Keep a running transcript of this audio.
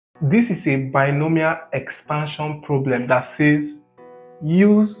This is a binomial expansion problem that says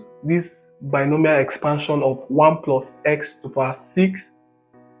use this binomial expansion of 1 plus x to the power 6,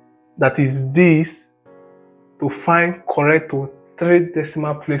 that is this, to find correct to 3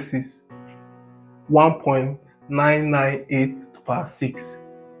 decimal places 1.998 to the power 6.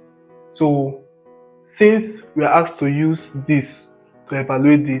 So since we are asked to use this to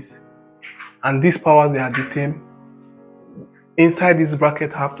evaluate this, and these powers, they are the same, inside this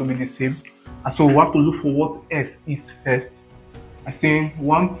bracket have to be the same, and so we have to look for what s is first. By saying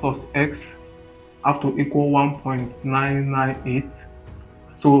 1 plus x have to equal 1.998.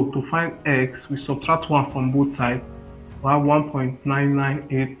 So to find x, we subtract 1 from both sides. We have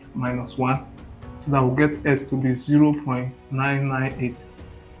 1.998 minus 1, so that will get s to be 0.998.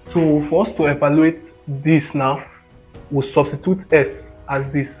 So for us to evaluate this now, we'll substitute s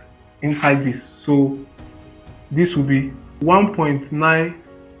as this inside this. So this will be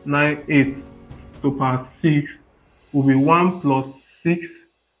 1.998 to the power 6 will be 1 plus 6,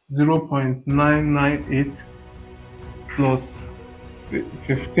 0.998 plus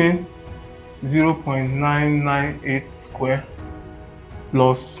 15, 0.998 square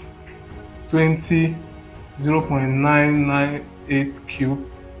plus 20, 0.998 cube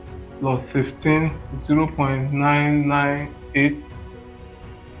plus 15, 0.998 to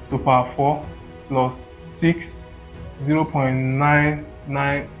the power 4 plus 6,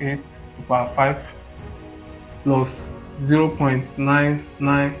 0.998 to the power 5 plus 0.998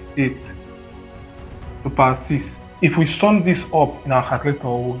 to the power 6. If we sum this up in our calculator,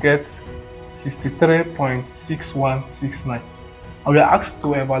 we'll get 63.6169. And we are asked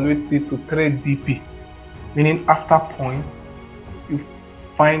to evaluate it to 3 dp, meaning after point, you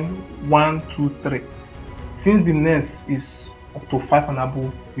find 1, 2, 3. Since the next is up to 5 and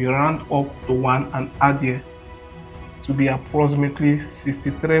above, we round up to 1 and add here to be approximately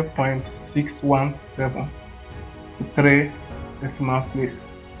 63.617 to 3 decimal place.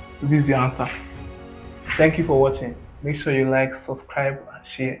 So this is the answer. Thank you for watching. Make sure you like, subscribe, and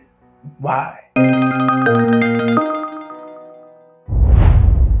share. Bye.